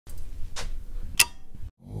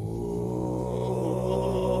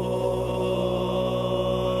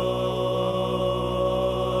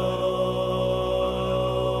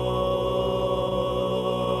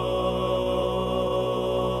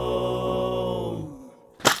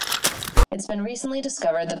It's been recently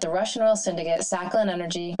discovered that the Russian oil syndicate Sakhlalin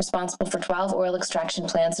Energy, responsible for 12 oil extraction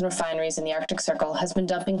plants and refineries in the Arctic Circle, has been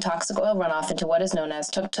dumping toxic oil runoff into what is known as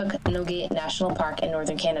Tuk-Tuk-Nogi National Park in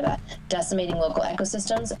northern Canada, decimating local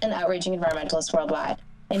ecosystems and outraging environmentalists worldwide.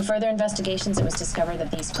 In further investigations, it was discovered that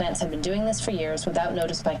these plants had been doing this for years without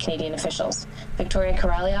notice by Canadian officials. Kanut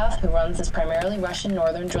Karaliov, who runs this primarily Russian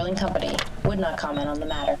northern drilling company, would not comment on the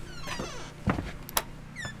matter.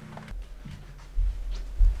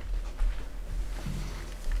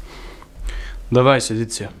 Давай,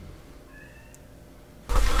 садитесь.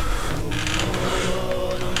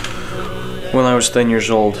 When I was 10 years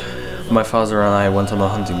old, my father and I went on a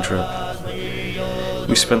hunting trip.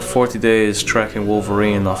 We spent 40 days tracking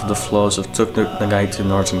wolverine off the flows of Tuk-Tuk-Nogi in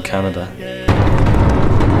northern Canada.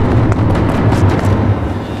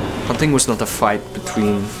 Hunting was not a fight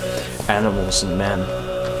between animals and men,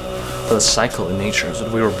 but a cycle in nature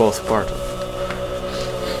that we were both part of.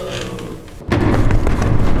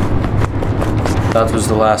 That was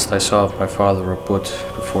the last I saw of my father Raput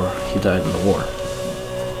before he died in the war.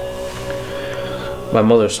 My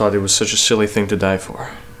mother thought it was such a silly thing to die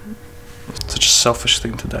for. Such a selfish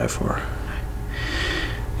thing to die for.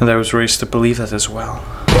 And I was raised to believe that as well.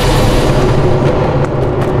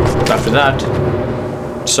 After that,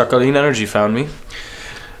 Sakhlalin Energy found me,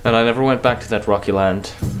 and I never went back to that rocky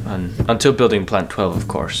land, until building Plant 12, of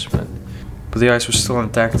course. But the ice was still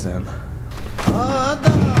intact then.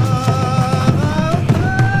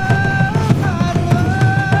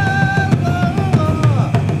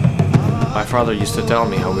 My father used to tell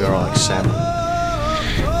me how we are all like salmon,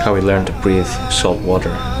 how we learn to breathe salt water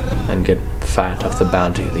and get fat off the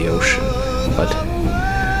bounty of the ocean. But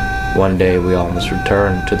one day we all must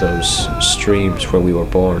return to those streams where we were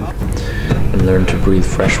born and learn to breathe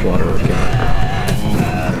fresh water again.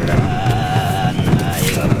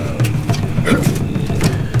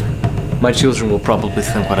 My children will probably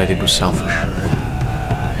think what I did was selfish.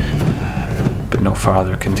 But no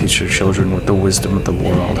father can teach their children with the wisdom that the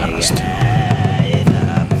world has to.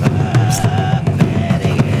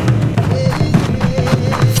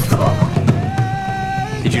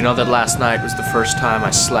 Did you know that last night was the first time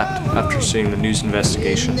I slept after seeing the news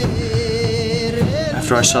investigation?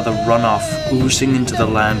 After I saw the runoff oozing into the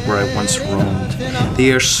land where I once roamed, the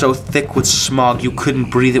air so thick with smog you couldn't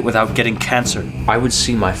breathe it without getting cancer. I would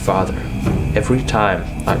see my father every time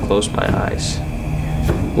I closed my eyes,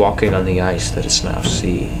 walking on the ice that is now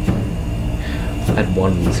sea, at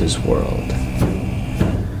one with his world,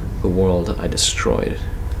 the world I destroyed.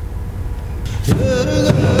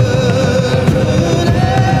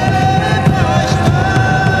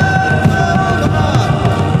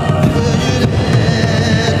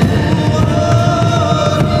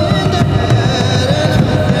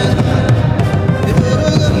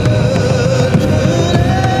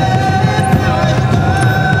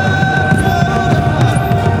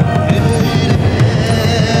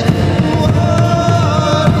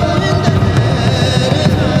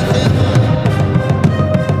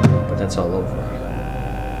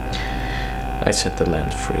 I set the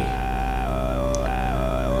land free,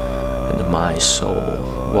 and my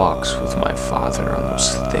soul walks with my father on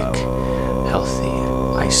those thick, healthy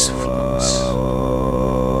ice floes.